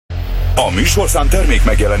A műsorszám termék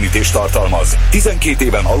megjelenítést tartalmaz. 12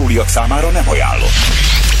 éven aluliak számára nem ajánlott.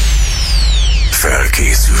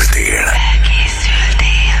 Felkészültél.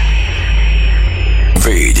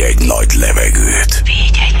 Védj egy nagy levegőt.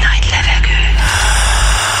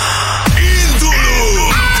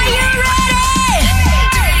 Indulunk!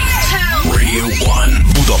 Radio One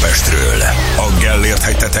Budapestről, a Gellért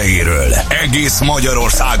hegy tetejéről, egész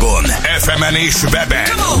Magyarországon, FM-en és weben.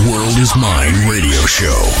 World is Mine Radio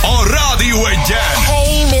Show. A Rádió Egyen.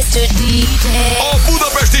 Hey, Mr. DJ. A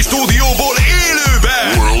budapesti stúdióból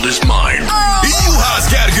élőben. World is Mine. Juhász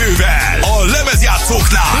Gergővel. A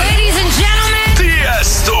lemezjátszóknál. Ladies and gentlemen.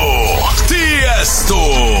 Tiësto.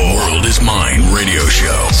 World is Mine Radio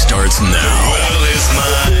Show starts now. World is Mine.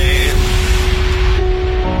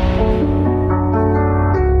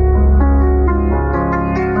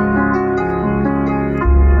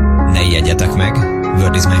 Ne ijedjetek meg,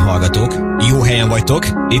 World is Mine hallgatók. Jó helyen vagytok.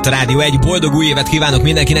 Itt a Rádió 1, boldog új évet kívánok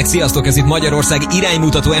mindenkinek. Sziasztok, ez itt Magyarország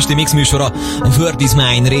iránymutató esti mix műsora, a World is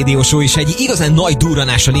Mine Radio Show, és egy igazán nagy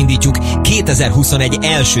durranással indítjuk 2021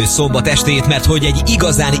 első szombat estét, mert hogy egy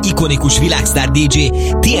igazán ikonikus világsztár DJ,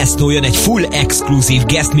 Tiësto jön egy full exkluzív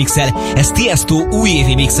guest mixel. Ez Tiësto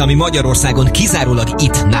újévi mix, ami Magyarországon kizárólag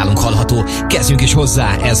itt nálunk hallható. Kezdjünk is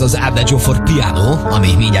hozzá, ez az Adagio for Piano,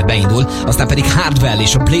 ami mindjárt beindul, aztán pedig Hardwell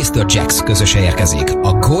és a Blasterjaxx közösen érkezik.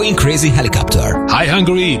 A Going Crazy Helicopter. Hi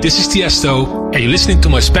Hungary, this is Tiësto, and you're listening to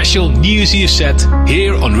my special New Year's Eve set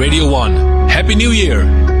here on Radio 1. Happy New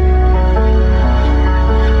Year!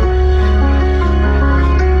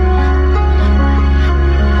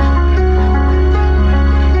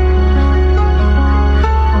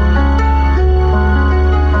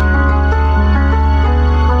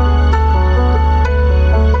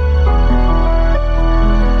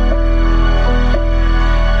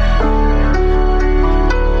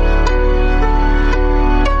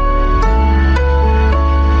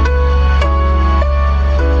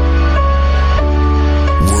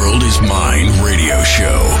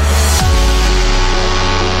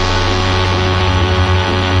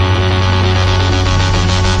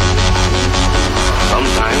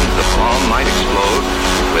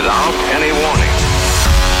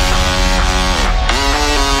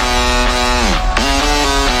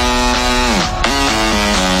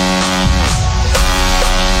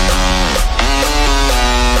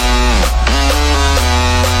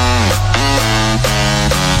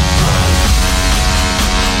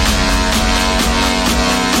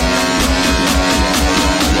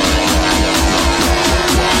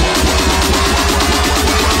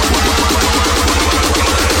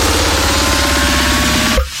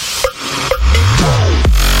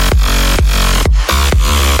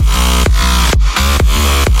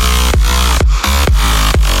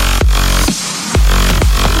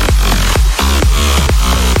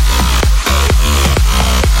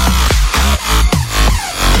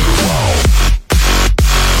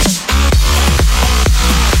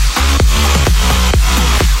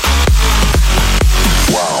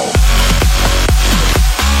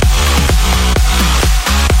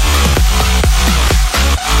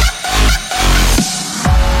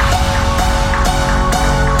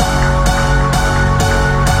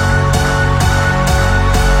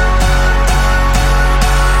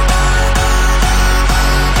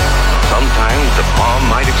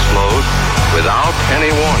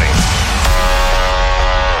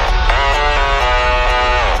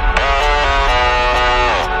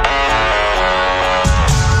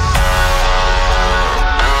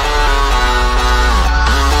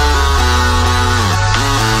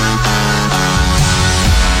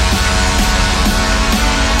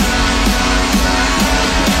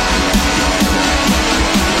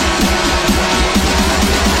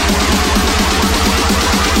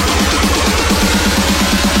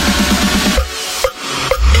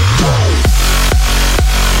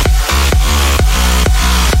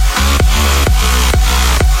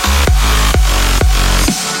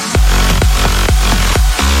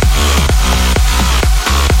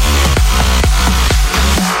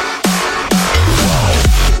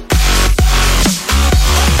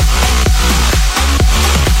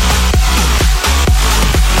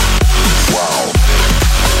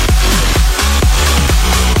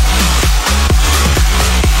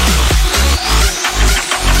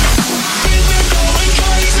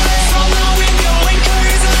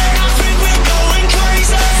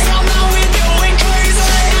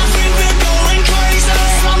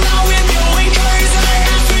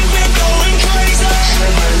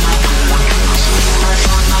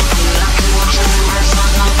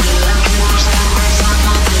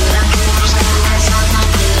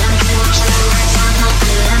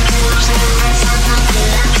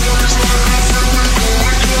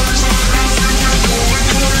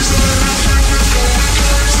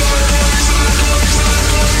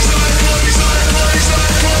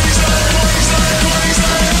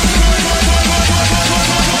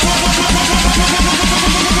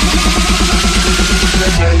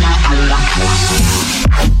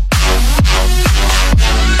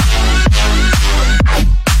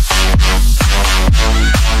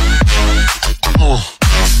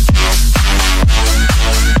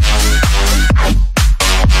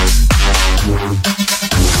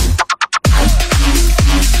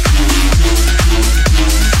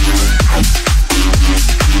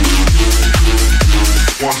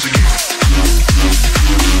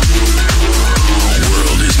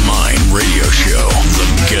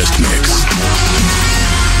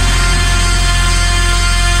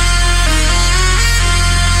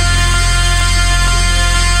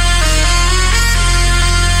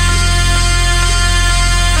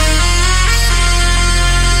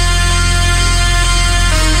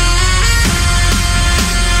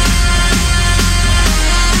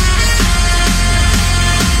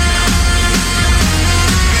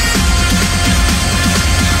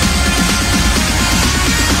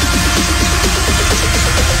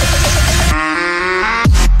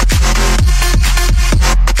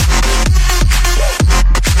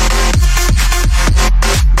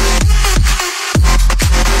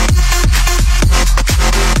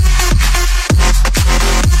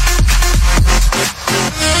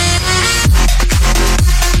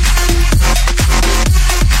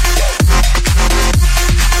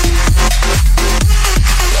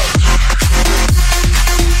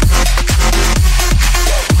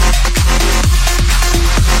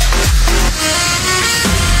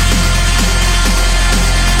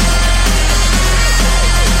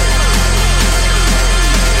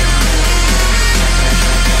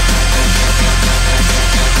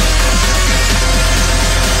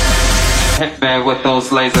 Hit me with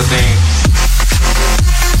those laser beams.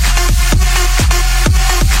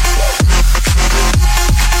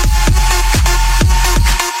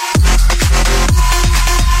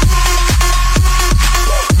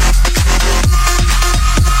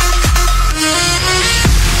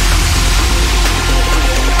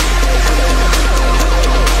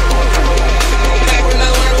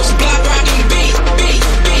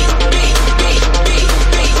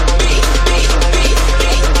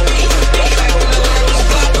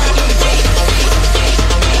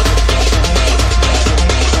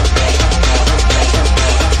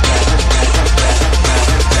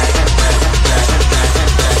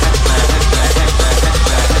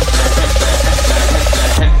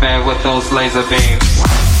 Those laser beams.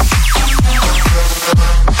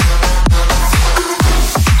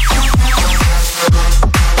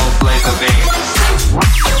 Those laser beams.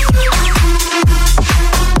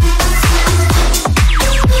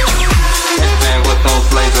 Hit me with those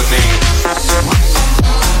laser beams.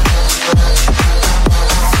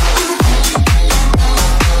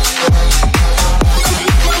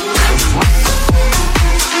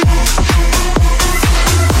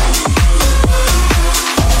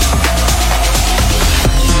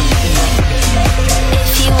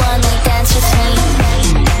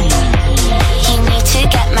 me feel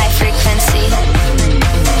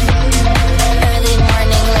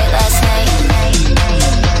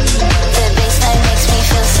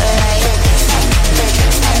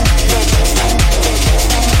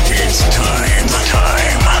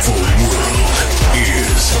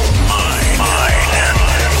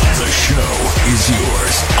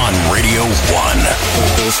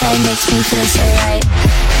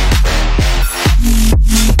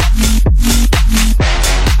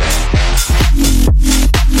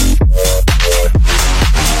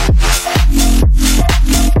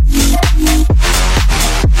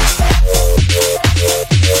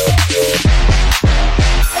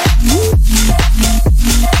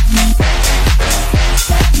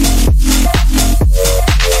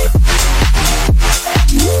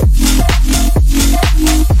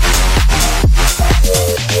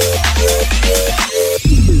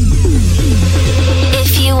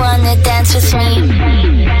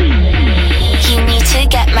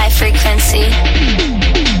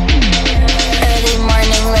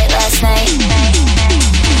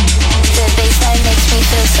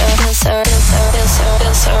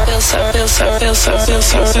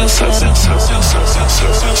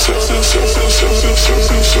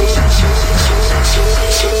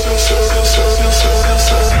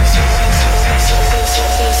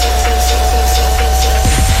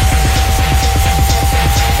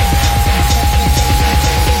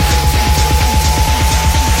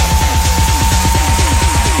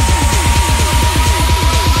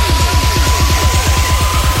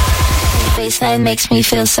right. Makes me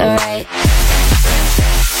feel so right.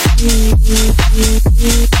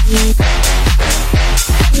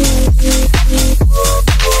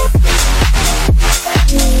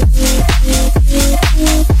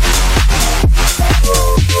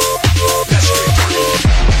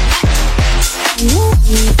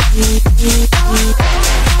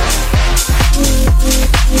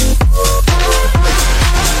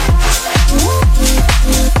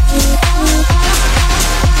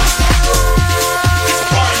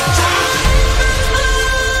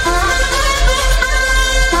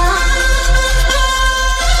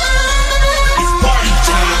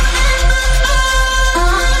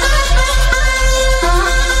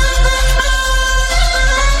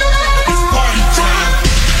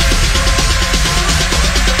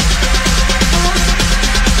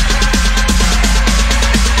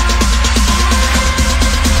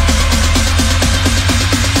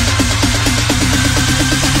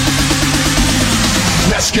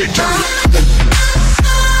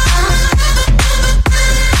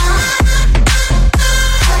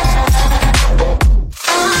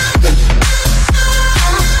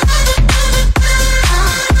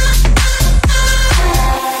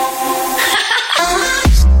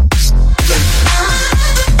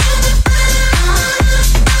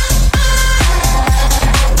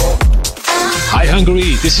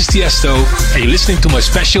 This is Tiësto, and you're listening to my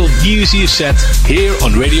special New Year's Eve set here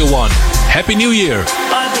on Radio 1. Happy New Year!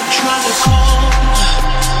 I've been trying to call.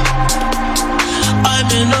 I've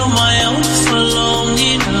been on my own for long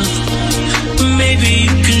enough. Maybe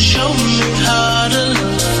you can show me how to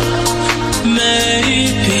love.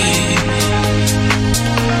 Maybe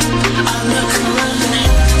I look around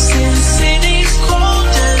since city's cold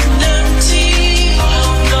and empty.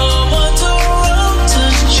 No one's around to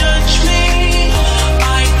judge me.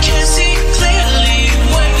 I can see clearly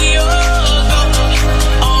when you're gone.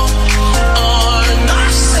 Oh,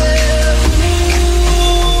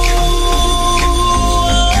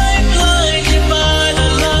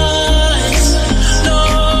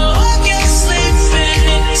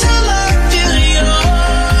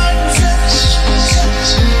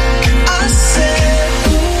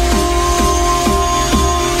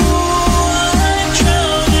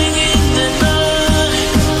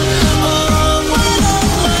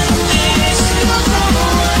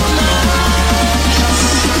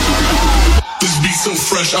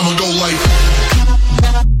 fresh, I'ma go like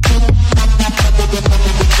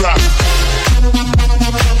drop.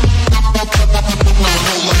 I'ma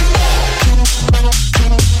go like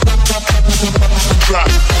drop.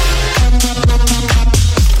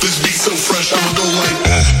 This beat so fresh, I'ma go like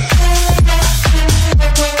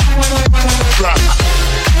drop.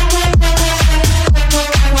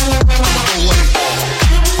 I'ma go like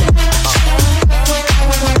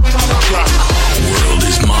drop. World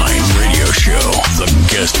is Mine radio show, the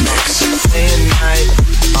guest mix. Day and night,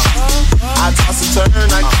 I toss and turn,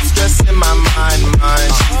 I keep stressing my mind.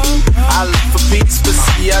 I look for peace, but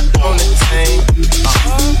see I don't attain.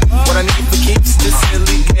 What I need for keeps this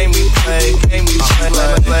silly game we play.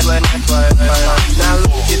 Now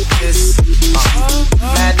look at this,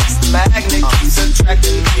 madness, the magnet keeps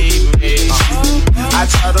attracting me. I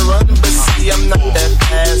try to run, but see I'm not that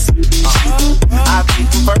fast. I peak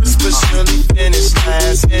first, but surely finish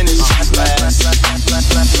last.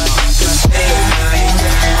 Cause day and night,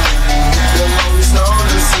 the loneliest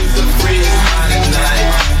loner seems to free his mind at night.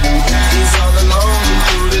 He's all alone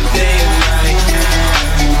through the day and night.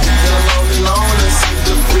 The lonely loner seems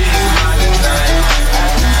to free his mind at night.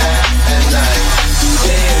 At night,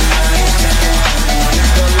 day and night.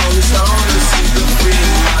 The loneliest loner seems to free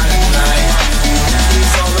his mind at night.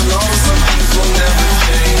 He's all alone, some things will never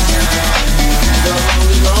change. The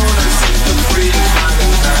lonely loner seems to free his mind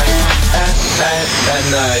at night. At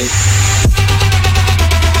night.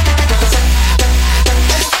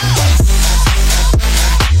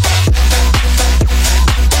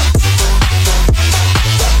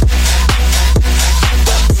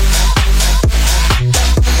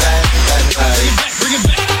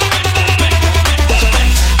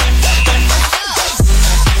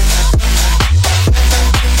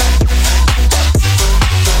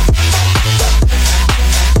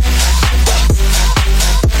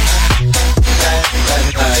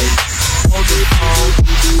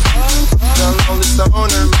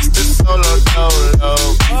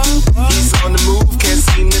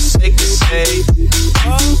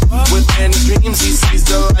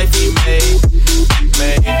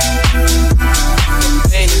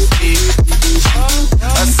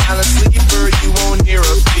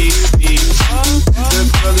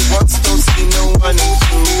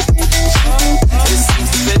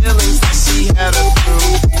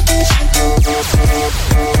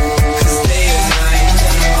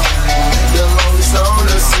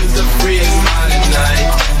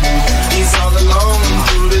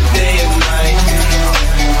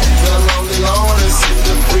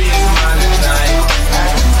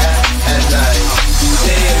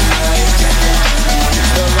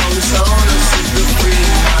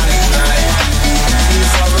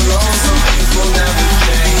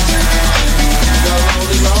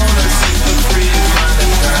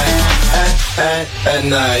 At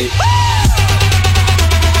night.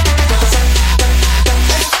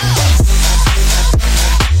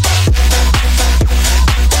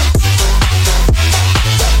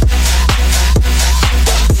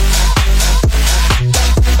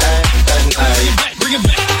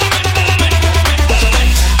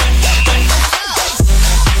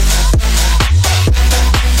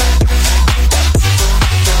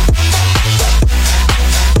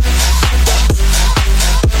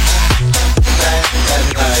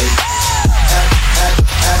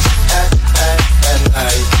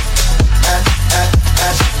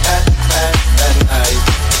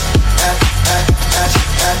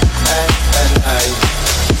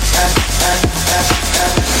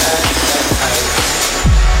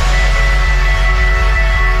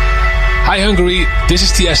 Hi Hungary, this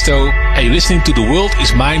is Tiësto, and you're listening to the World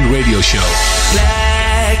Is Mine radio show.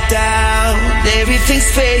 Blacked out, everything's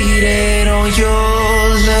faded on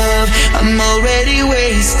your love. I'm already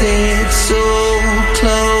wasted, so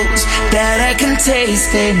close that I can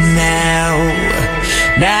taste it now.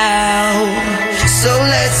 So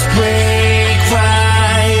let's break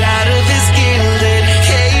right out of this gilded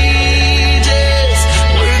cages.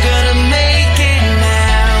 We're gonna make it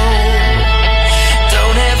now.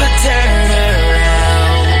 Don't ever turn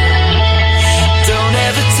around. Don't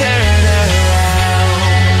ever turn around.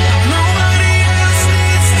 Nobody else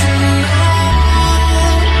needs to know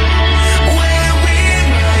where we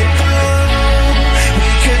might go. We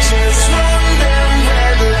could just run them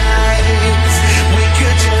red lights. We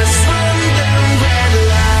could just run them red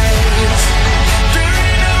lights.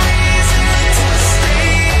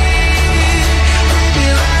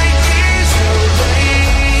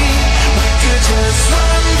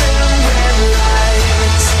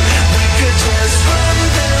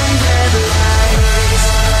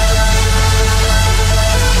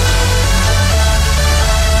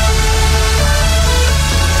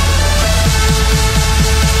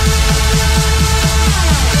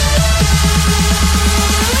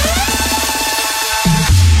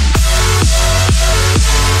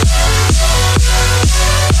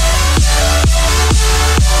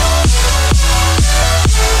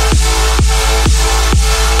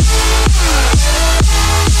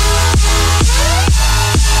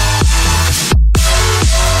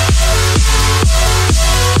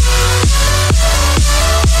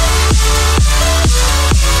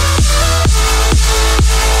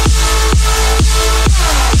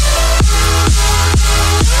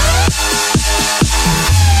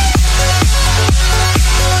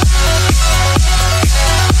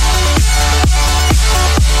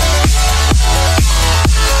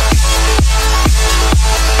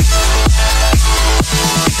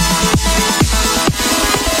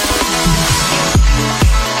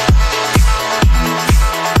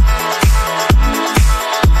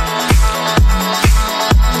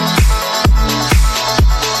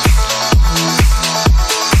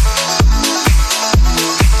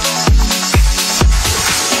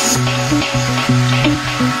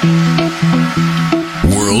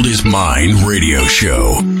 World is Mine radio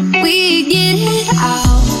show. We get it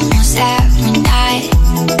almost every night.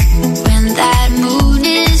 When that moon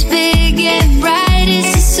is big and bright,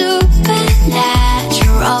 it's a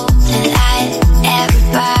supernatural delight.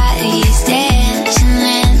 Everybody's dancing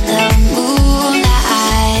in the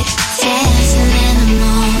moonlight. Dancing in the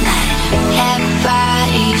moonlight.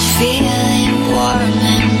 Everybody's feeling warm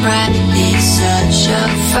and bright. It's such a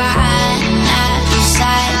fine night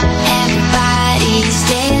sight. Everybody's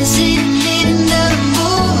dancing in the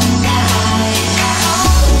moonlight.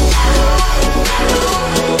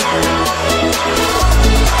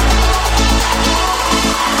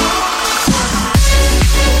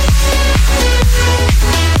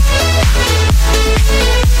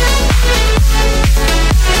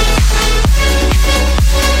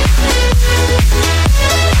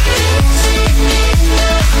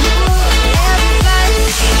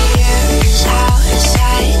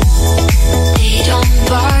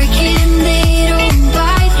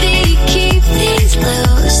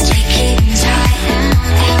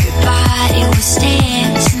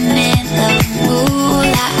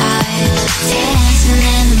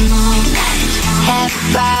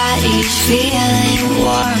 Feeling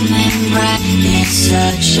warm and bright. It's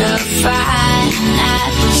such a fine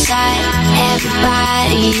night sight.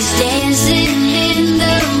 Everybody's dancing in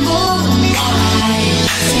the moonlight.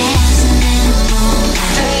 Dancing in the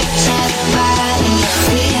moonlight. Everybody's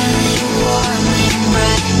feeling warm and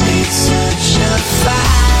bright. It's such a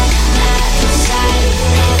fine night sight.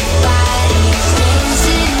 Everybody's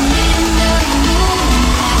dancing in the moonlight.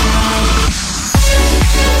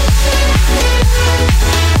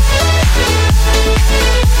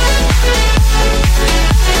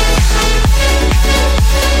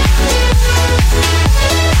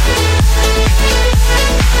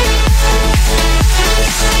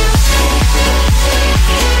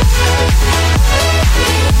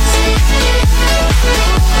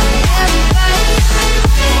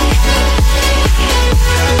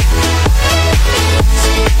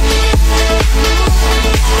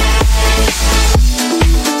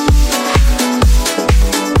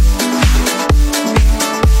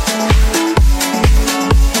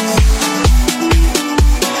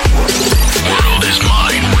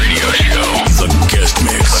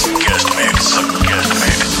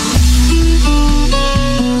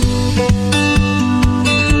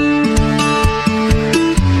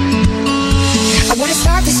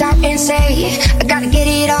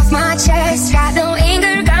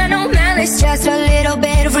 Just a little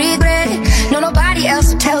bit of regret. No, nobody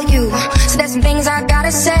else will tell you. So there's some things I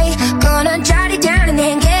gotta say. Gonna jot it down and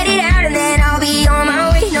then get it out, and then I'll be on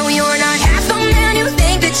my way. No, you're not half the man you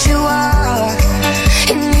think that you are,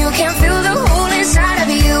 and you can't fill the hole inside of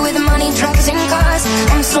you with money, drugs, and cars.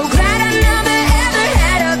 I'm so glad I never ever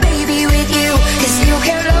had a baby with you, 'cause you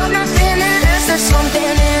can't love nothing unless there's something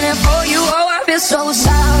in it for you. Oh, I feel so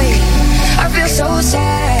sorry, I feel so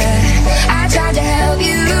sad. I tried to help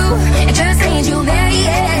you, it just ain't you there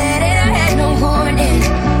yet, and I had no warning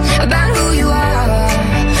about who you are.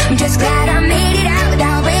 I'm just glad I made it out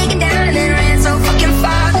without breaking down, and then ran so fucking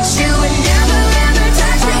far that you would never ever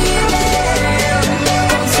touch me again.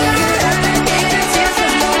 Until you learn to get a chance to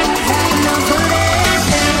know I've had enough of this.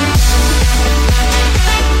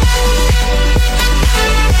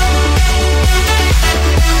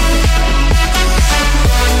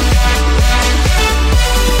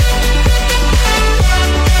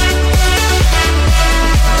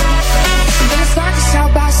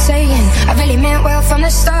 I really meant well from the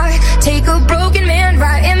start. Take a broken man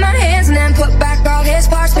right in my hands and then put back all his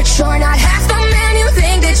parts. But you're not half the man you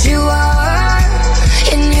think that you are,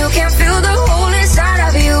 and you can't fill the hole inside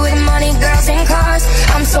of you with money, girls, and cars.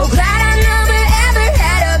 I'm so glad I never ever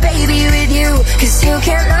had a baby with you, 'cause you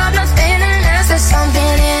can't love nothing unless there's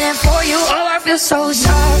something in it for you. Oh, I feel so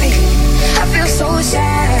sorry, I feel so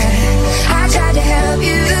sad. I tried to help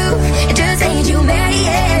you, it just ain't you mad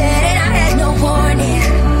yet, and I had no warning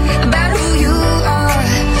about who you are.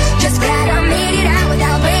 Just glad I made it out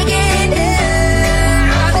without breaking down.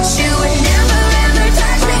 Oh, that you would never ever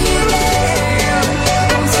touch me again.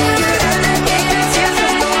 Until you learn to get a chance to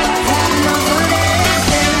know I've had enough of this.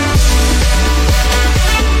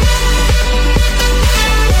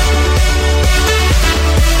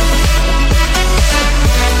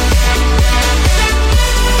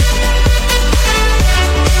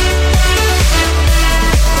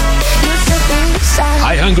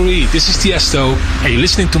 Hi Hungary, this is Tiësto, and you're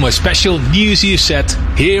listening to my special New Year's Eve set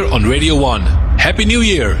here on Radio 1. Happy New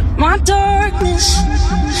Year! My darkness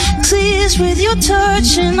clears with your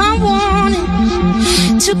touch, and I want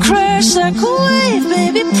it to crash like a wave,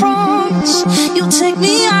 baby, promise you'll take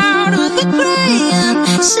me out of the grave.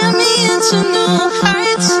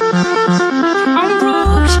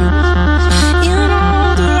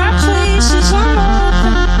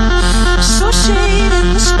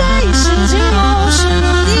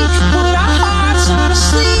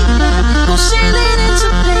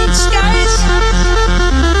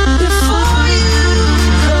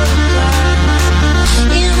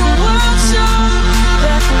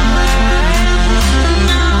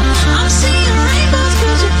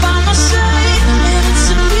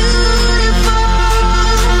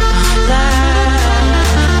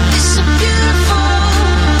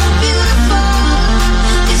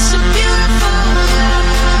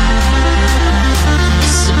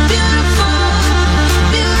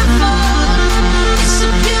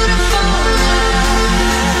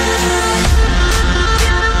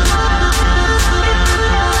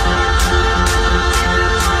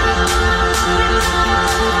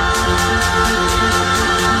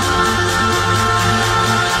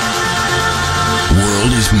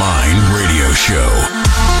 is Mine Radio Show.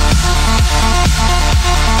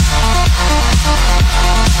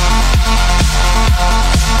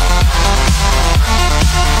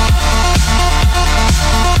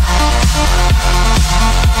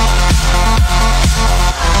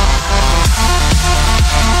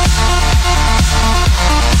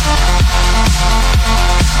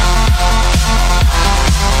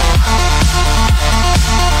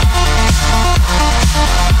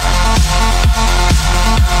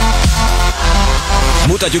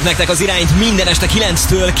 Mutatjuk nektek az irányt minden este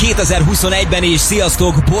 9-től 2021-ben, és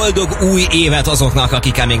sziasztok, boldog új évet azoknak,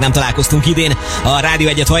 akikkel még nem találkoztunk idén. A Rádió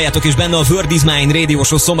 1-et halljátok, és benne a World is Mine Radio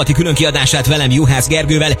Show szombati külön kiadását velem, Juhász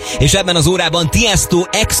Gergővel, és ebben az órában Tiësto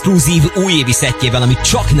exkluzív újévi szettjével, ami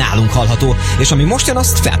csak nálunk hallható, és ami most jön,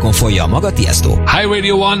 azt felkonfolja maga Tiësto. Hi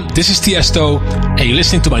Radio 1, this is Tiësto, and you're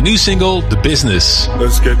listening to my new single, The Business.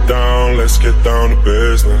 Let's get down to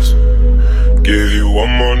business. Give you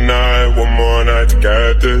one more night to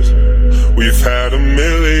get this. We've had a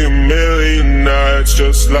million nights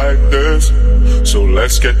just like this. So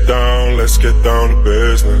let's get down to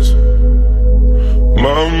business.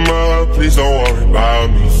 Mama, please don't worry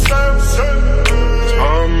about me.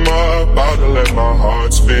 I'm about to let my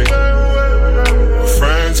heart speak. My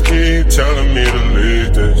friends keep telling me to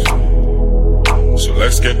leave this. So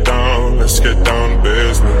let's get down to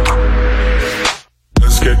business.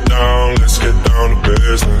 Let's get down to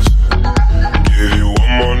business. Give you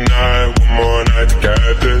one more night to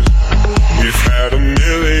get this. We've had a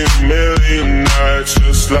million nights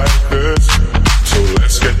just like this. So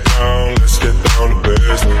let's get down to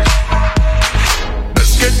business.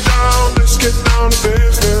 Let's get down to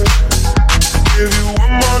business. Give you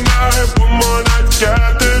one more night to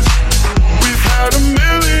get this. We've had a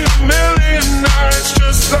million nights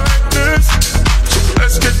just like this. So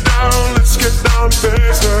let's get down to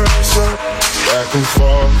business.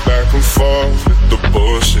 Back and forth with the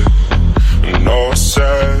bullshit. I know I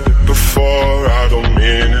said it before, I don't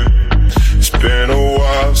mean it. It's been a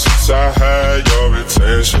while since I had your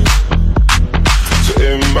attention, so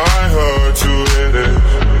it might hurt to hit it.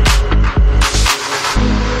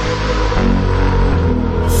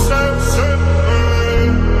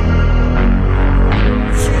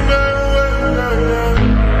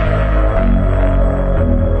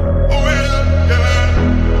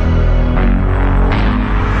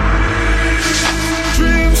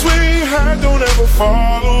 Don't ever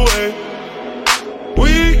fall away.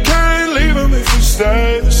 We can't leave them if we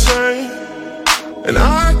stay the same. And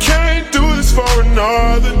I can't do this for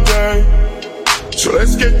another day. So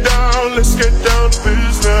let's get down to business.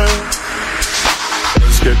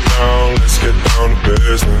 Let's get down to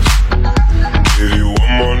business. Give you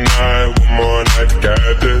one more night to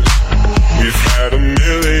get this. We've had a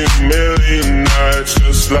million nights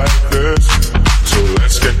just like this. So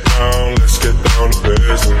let's get down to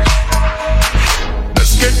business.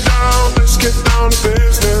 Let's get down to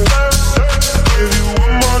business. Give you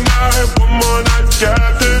one more night to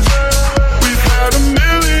get this. We've had a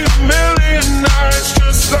million nights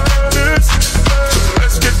just like this. So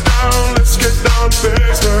let's get down to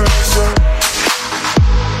business.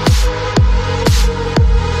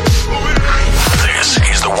 This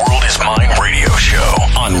is the World is Mine Radio Show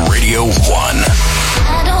on Radio 1.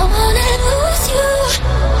 I don't wanna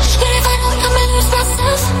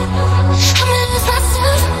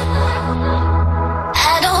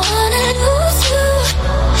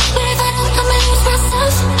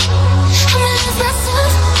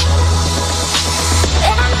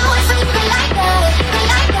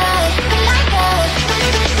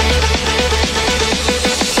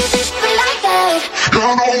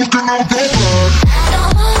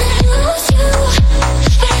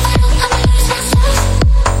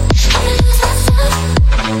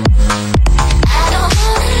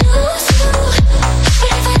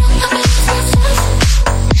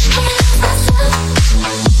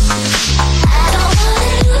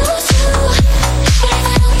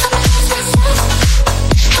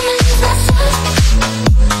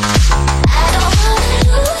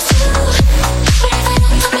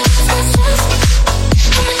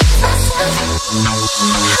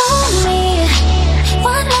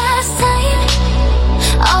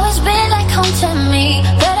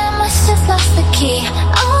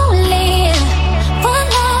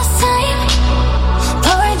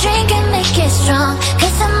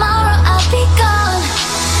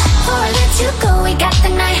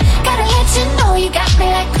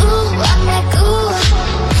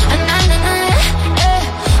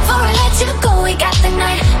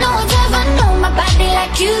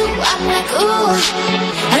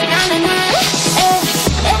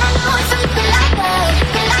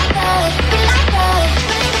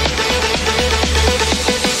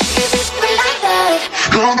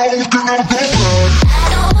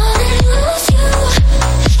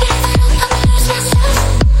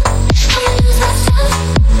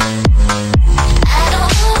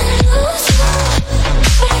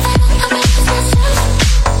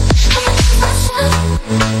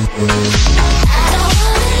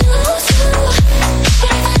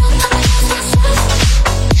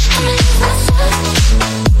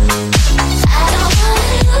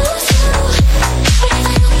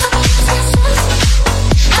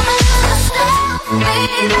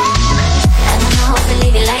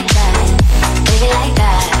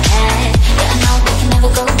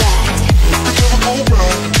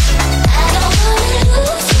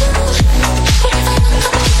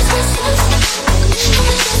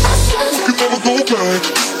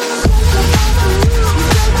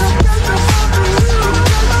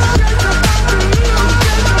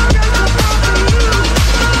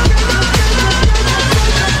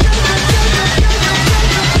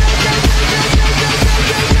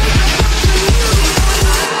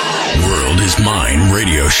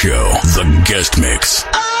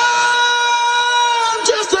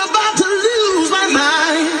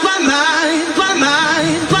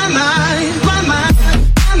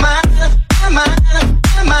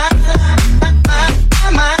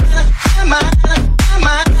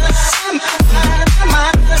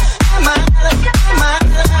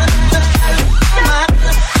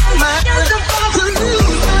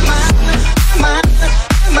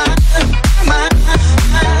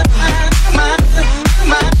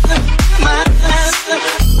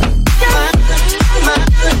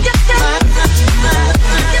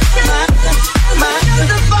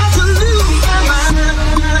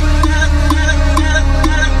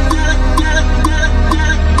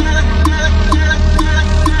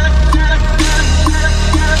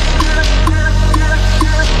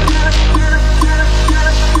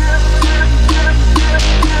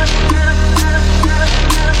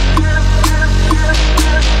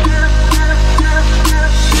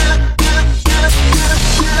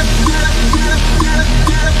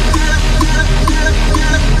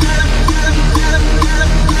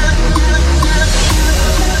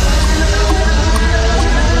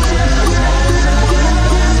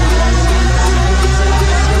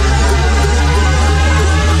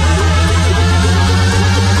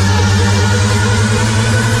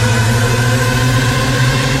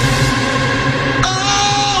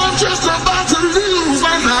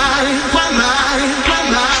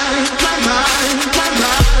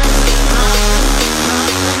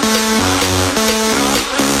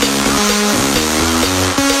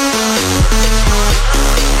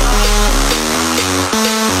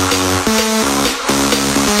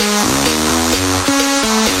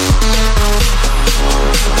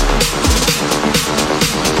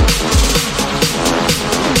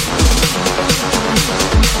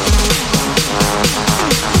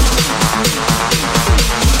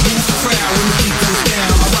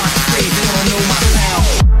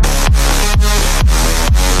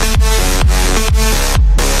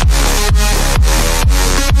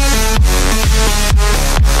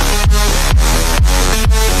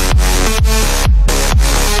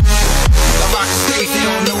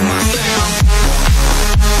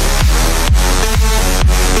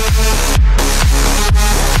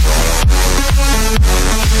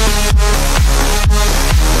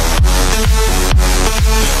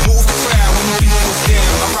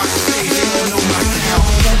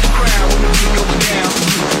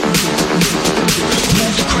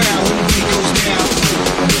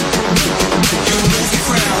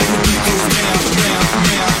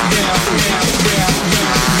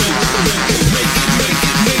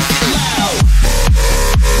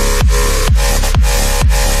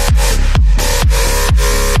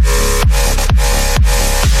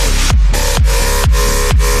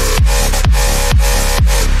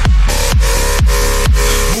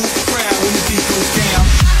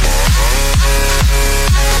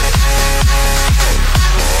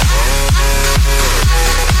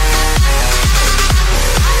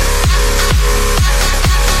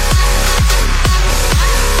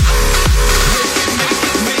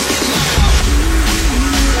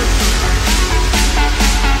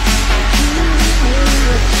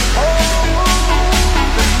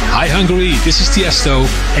Hungary. This is Tiësto,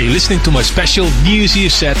 and you're listening to my special New Year's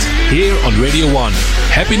Eve set here on Radio 1.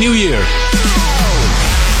 Happy New Year!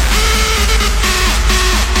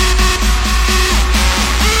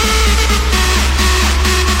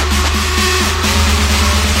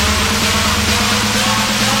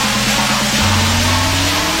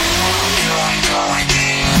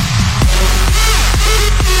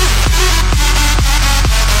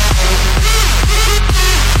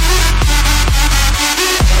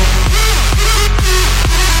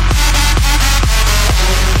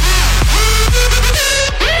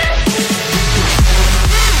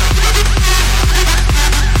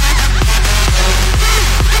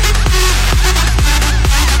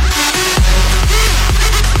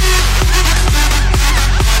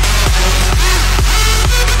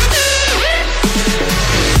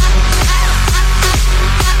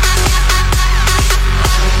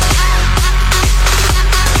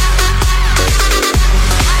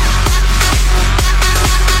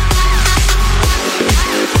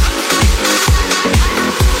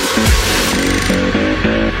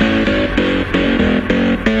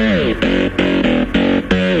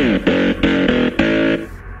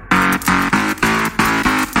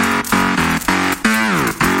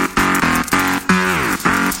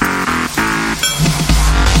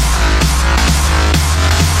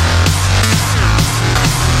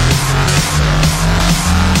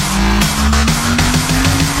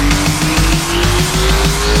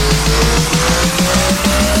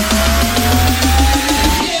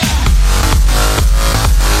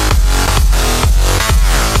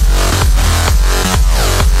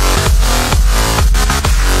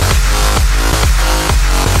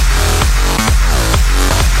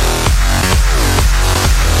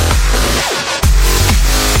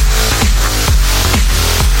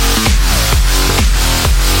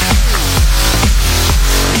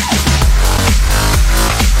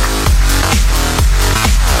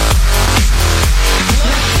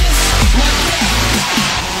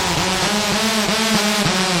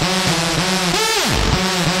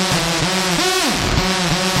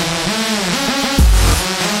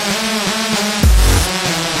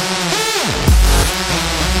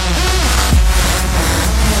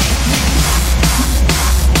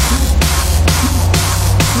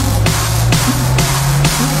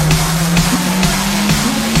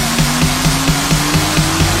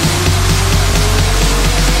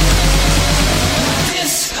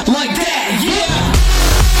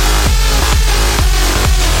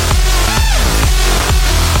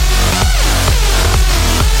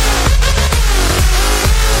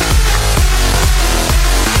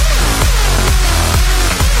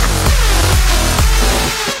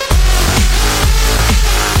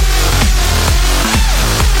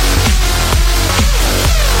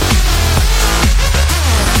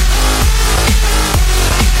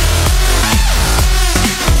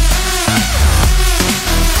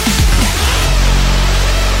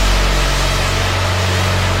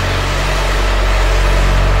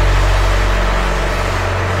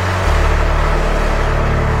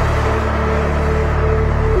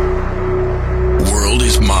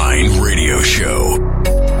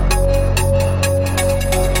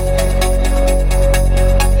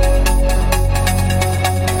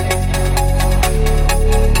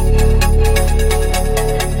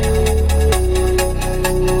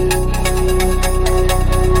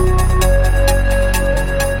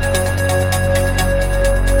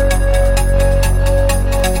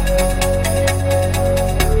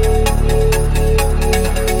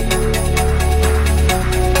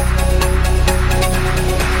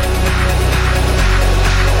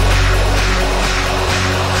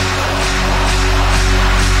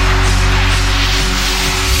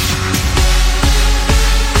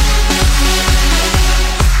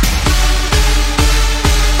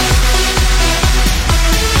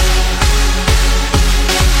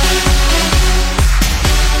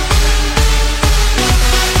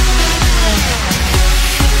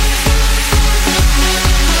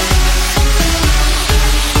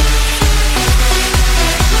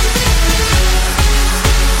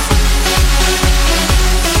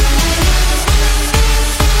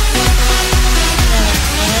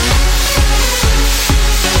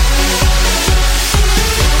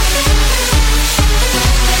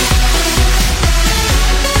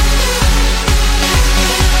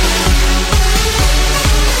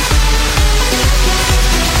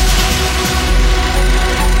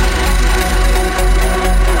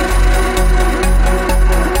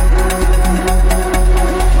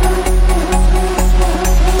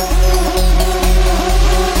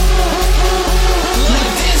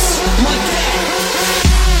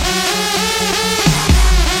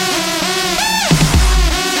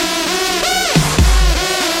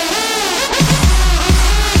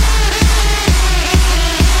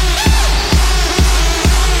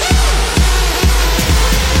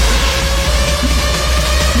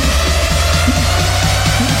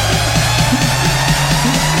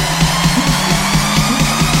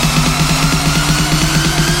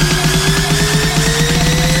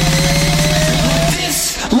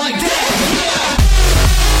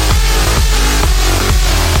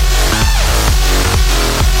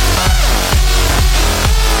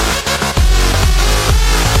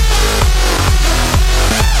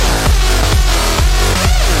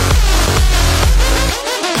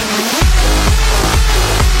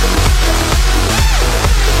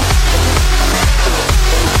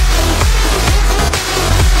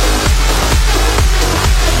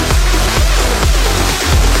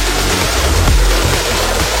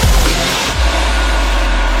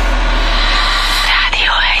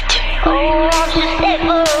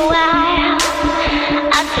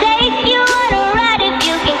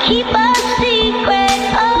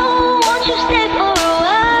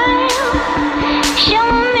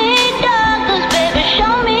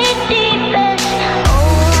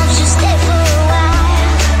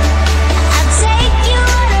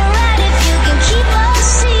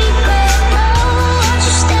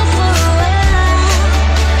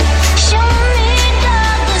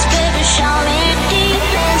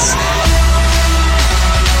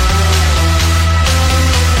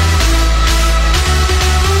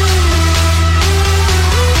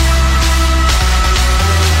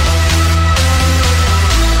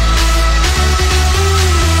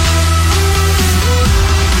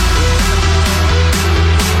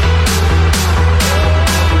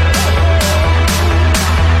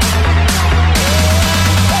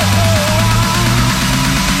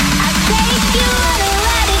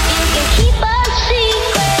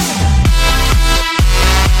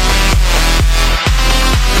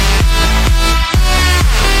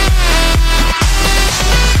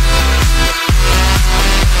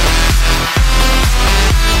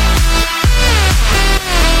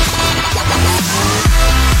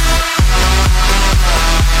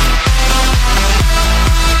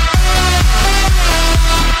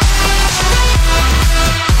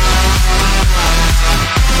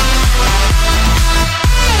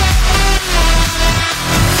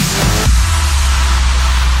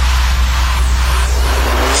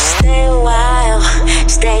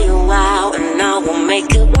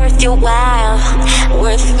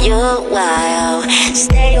 you a while.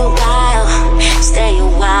 Stay a while,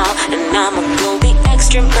 and I'ma go the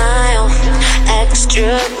extra mile,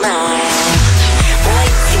 extra mile. Boy,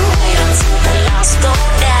 if you wait until the lights go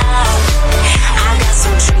down, I got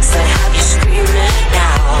some tricks that have you screaming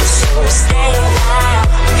out. So stay a while,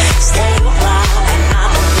 and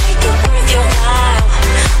I'ma make it worth your while,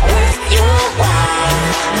 worth your while.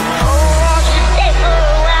 Oh, stay for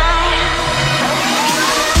a while.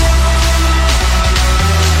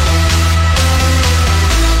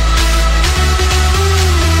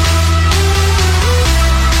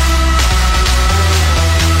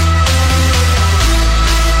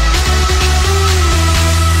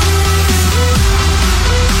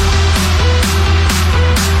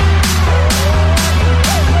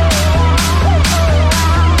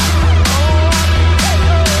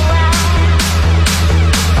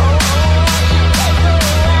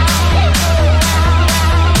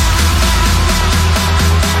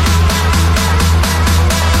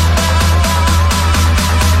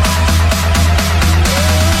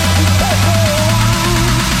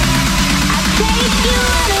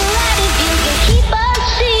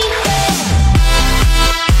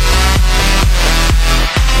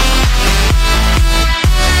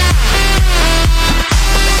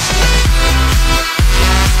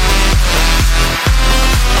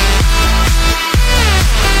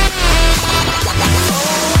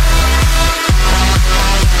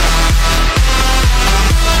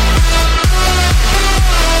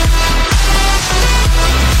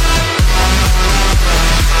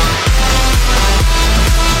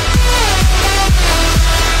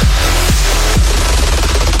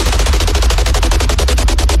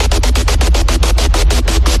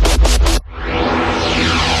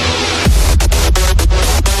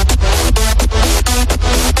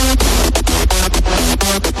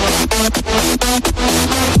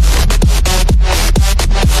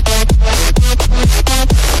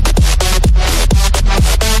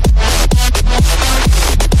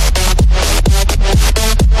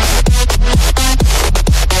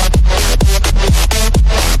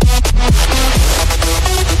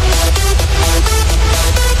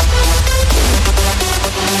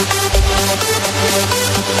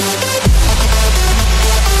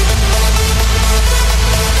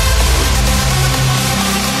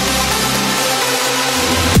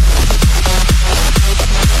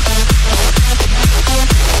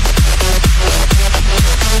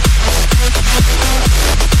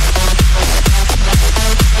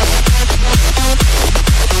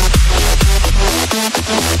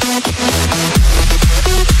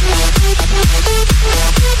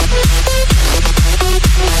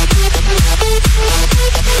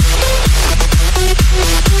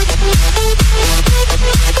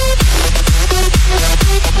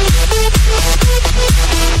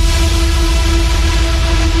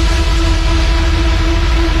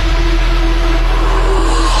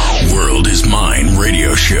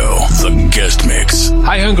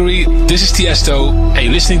 Hi Hungary, this is Tiësto, and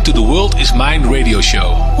you're listening to the World Is Mine radio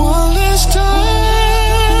show. One last time.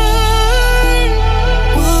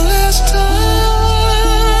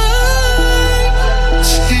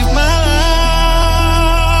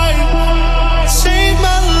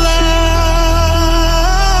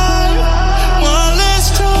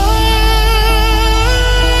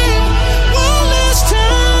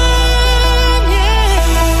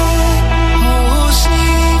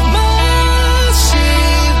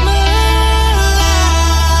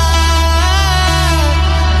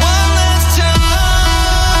 Time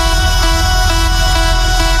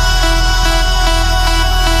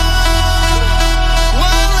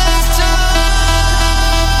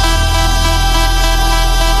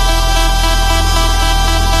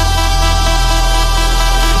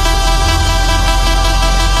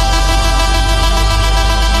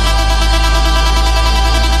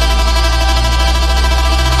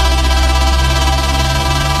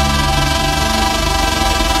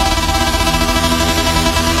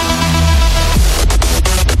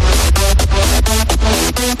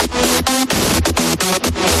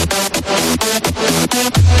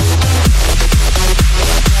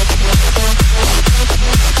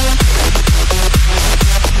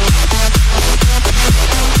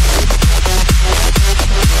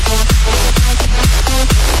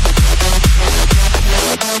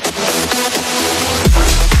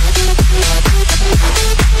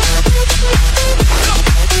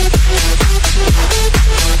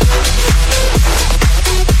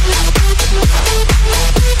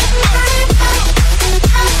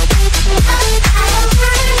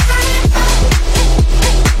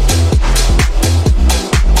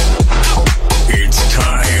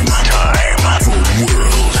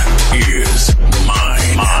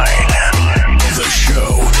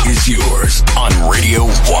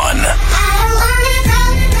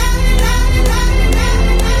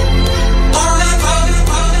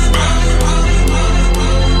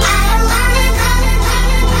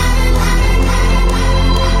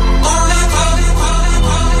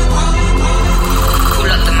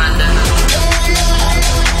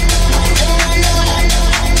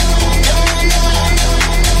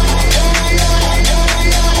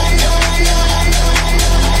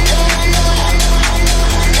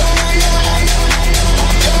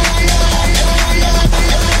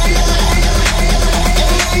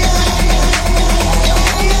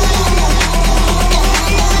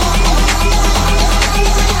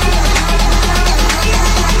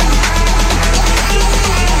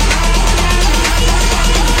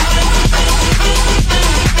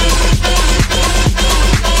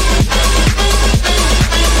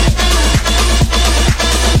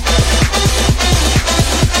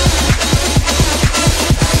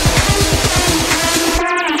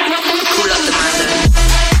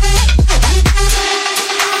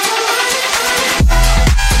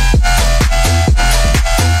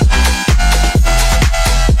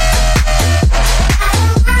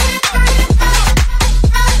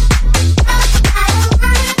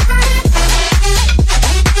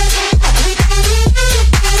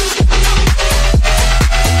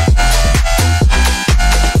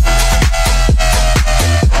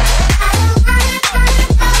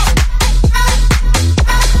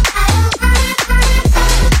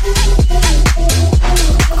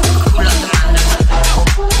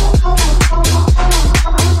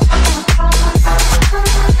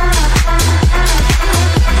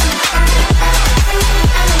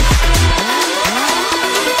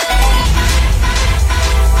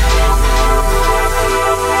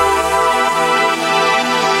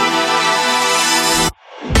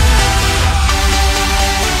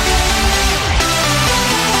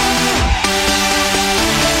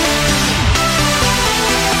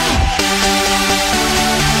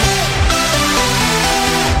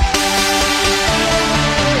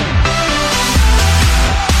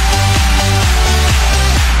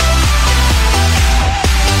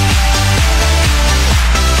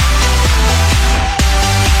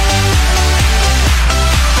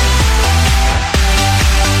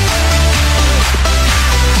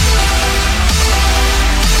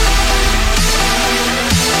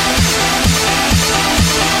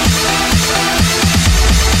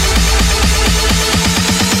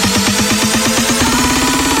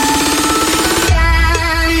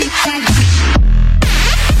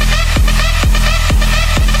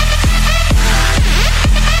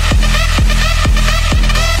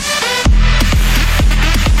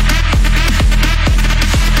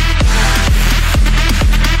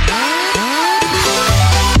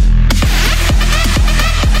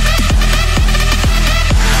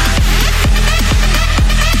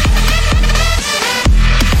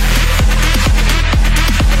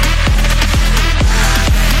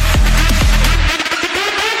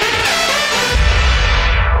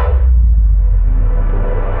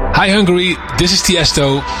Hi Hungary, this is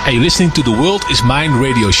Tiësto, and you're listening to the World Is Mine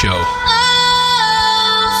radio show.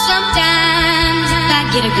 Sometimes I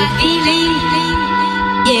get a good feeling,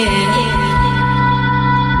 yeah.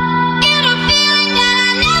 Get a feeling that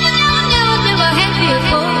I never had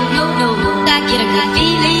before. No, I get a good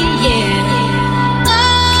feeling, yeah.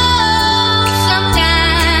 Oh,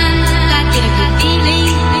 sometimes I get a good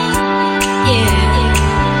feeling, yeah.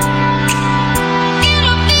 Get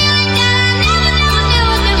a feeling that I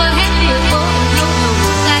never had before. No,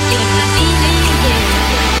 I get a good feeling, yeah.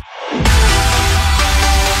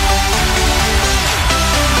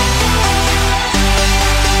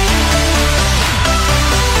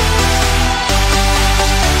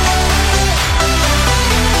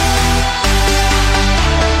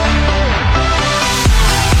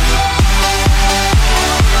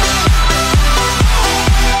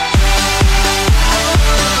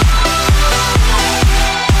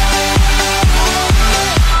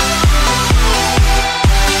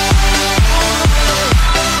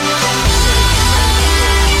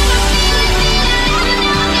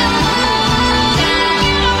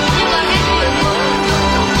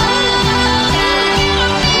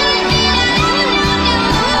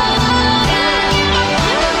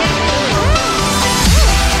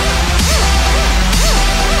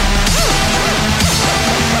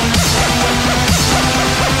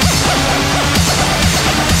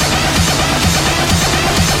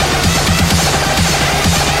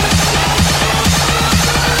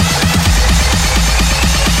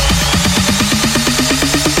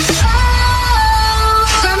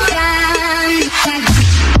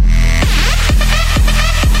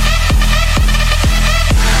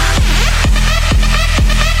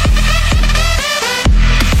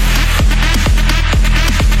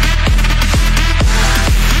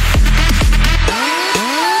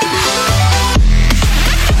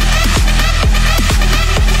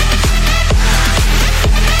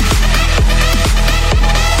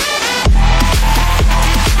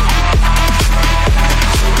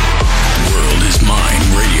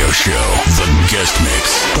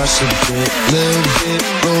 Crush a bit, little bit,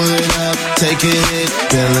 roll it up, take a hit,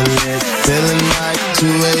 feeling like 2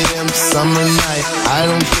 a.m. summer night. I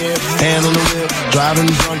don't care, hand on the wheel, driving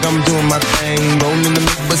drunk, I'm doing my thing, rolling the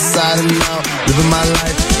mid beside and out, living my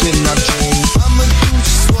life, getting our dreams. I'ma do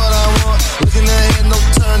just what I want, looking ahead, no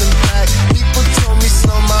turning back. People told me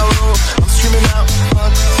slow my road, I'm screaming out,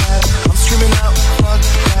 fuck that. I'm screaming out, fuck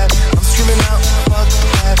that. I'm screaming out, fuck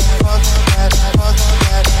that, fuck that, fuck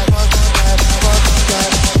that, fuck that, fuck that.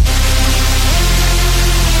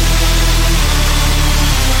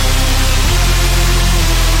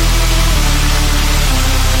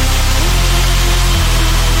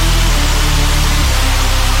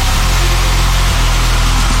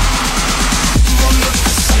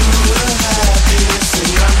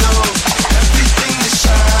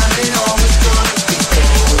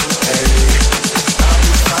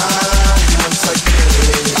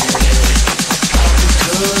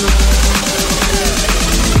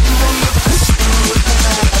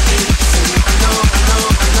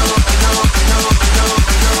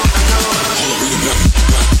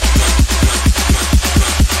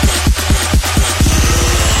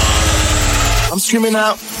 Screaming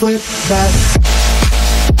out, flip that.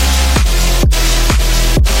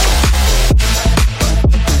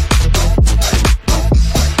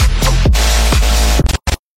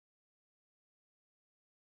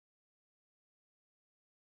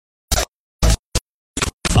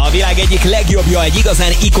 A világ egyik legjobbja, egy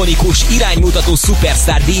igazán ikonikus, iránymutató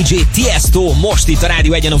szupersztár DJ Tiësto, most itt a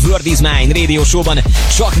Rádió 1-en a World Is Mine Radio Show-ban,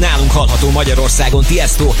 csak nálunk hallható Magyarországon.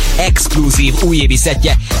 Tiësto exkluzív újévi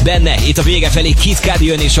szettje, benne itt a vége felé Cudi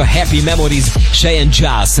jön és a Happy Memories Cheyenne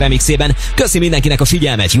Giles remixében. Köszi mindenkinek a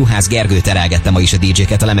figyelmet, Juhász Gergő terelgette ma is a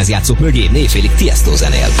DJ-ket a lemezjátszók mögé, névfélig Tiësto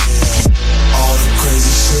zenél. All the crazy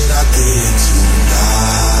shit I did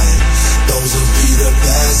tonight, those will be the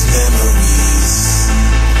best memories.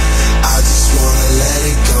 I just wanna let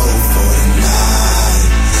it go for tonight.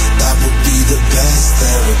 That would be the best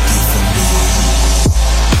therapy for me.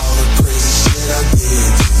 All the crazy shit I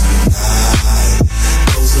did tonight,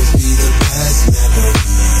 those will be the best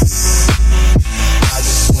memories. I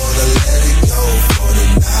just wanna let it go for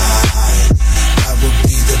tonight. That would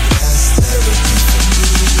be the best therapy for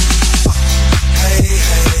me. Hey,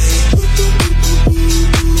 hey.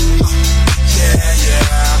 Yeah,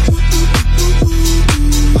 yeah.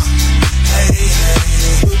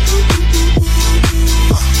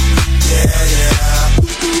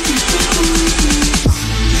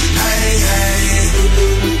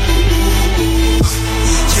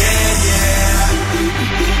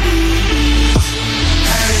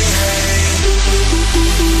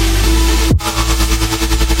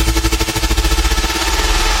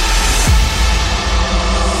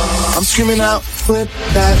 screaming out, flip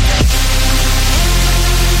that.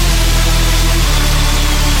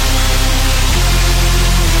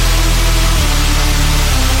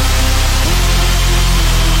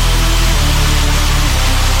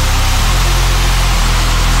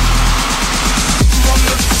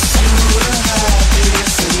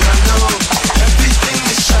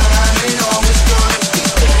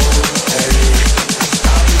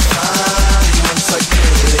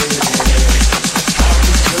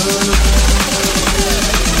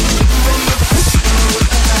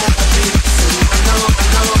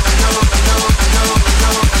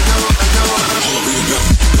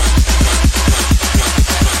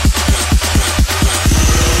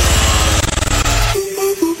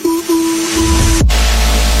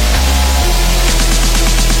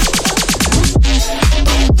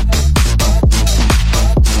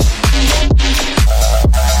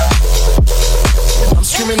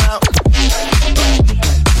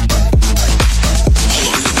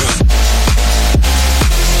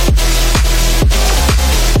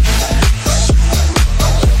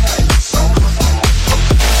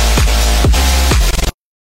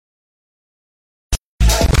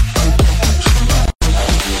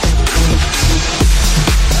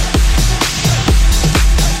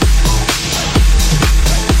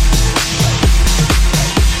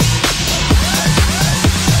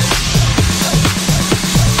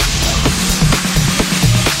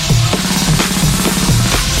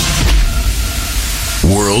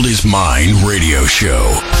 World is Mine radio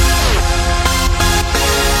show.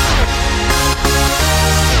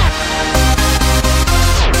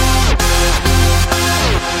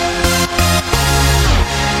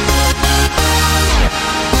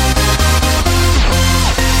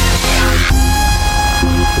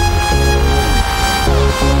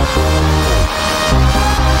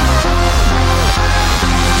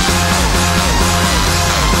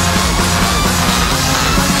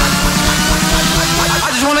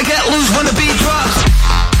 Get loose when the beat drops.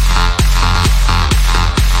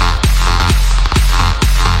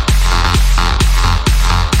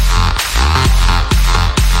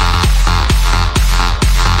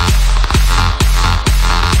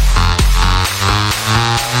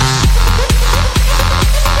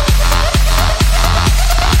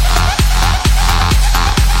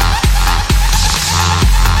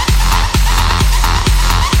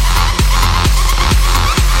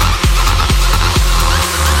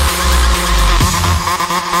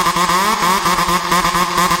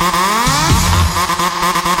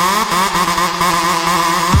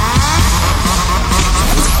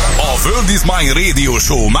 Radio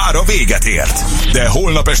Show már a véget ért, de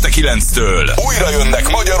holnap este 9-től újra jönnek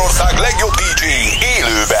Magyarország legjobb DJ-i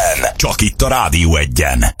élőben, csak itt a Rádió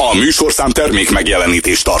 1-en. A műsorszám termék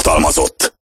megjelenítést tartalmazott.